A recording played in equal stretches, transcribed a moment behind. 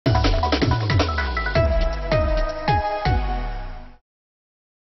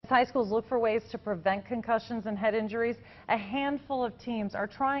high schools look for ways to prevent concussions and head injuries, a handful of teams are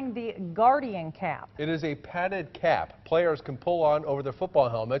trying the Guardian Cap. It is a padded cap players can pull on over their football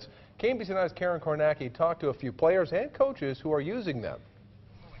helmets. KMBC 9's Karen Kornacki talked to a few players and coaches who are using them.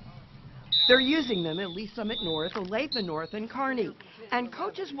 They're using them at Lee Summit North, Olathe North, and Kearney. And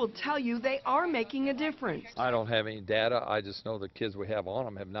coaches will tell you they are making a difference. I don't have any data. I just know the kids we have on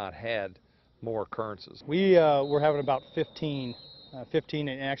them have not had more occurrences. We're having about 15,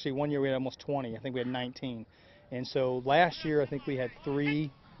 and actually 1 year we had almost 20. I think we had 19. And so last year I think we had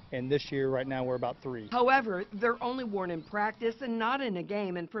 3. And this year, right now, we're about 3. However, they're only worn in practice and not in a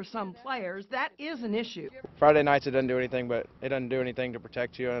game, and for some players, that is an issue. Friday nights it doesn't do anything, but it doesn't do anything to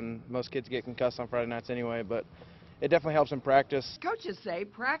protect you, and most kids get concussed on Friday nights anyway, but it definitely helps in practice. Coaches say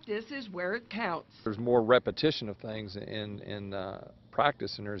practice is where it counts. There's more repetition of things in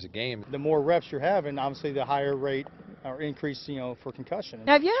practice than there's a game. The more reps you're having, obviously, the higher rate or increase, for concussion.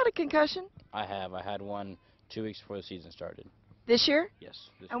 Have you had a concussion? I have. I had one 2 weeks before the season started. This year? Yes.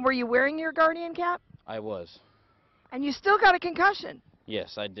 And were you wearing your Guardian Cap? I was. And you still got a concussion?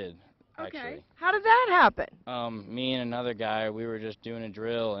 Yes, I did. Okay. Actually. How did that happen? Me and another guy, we were just doing a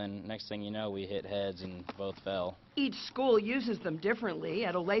drill, and next thing you know, we hit heads and both fell. Each school uses them differently.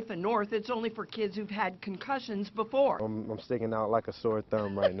 At Olathe North, it's only for kids who've had concussions before. I'm sticking out like a sore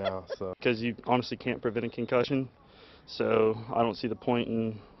thumb right now. Because you honestly can't prevent a concussion, so I don't see the point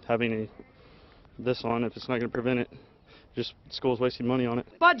in having this on if it's not going to prevent it. Just schools wasting money on it.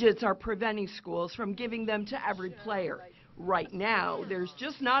 Budgets are preventing schools from giving them to every player. Right now, there's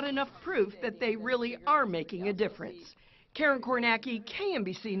just not enough proof that they really are making a difference. Karen Kornacki,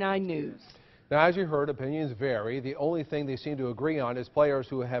 KMBC 9 News. Now, as you heard, opinions vary. The only thing they seem to agree on is players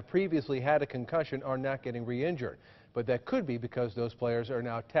who have previously had a concussion are not getting re-injured. But that could be because those players are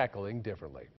now tackling differently.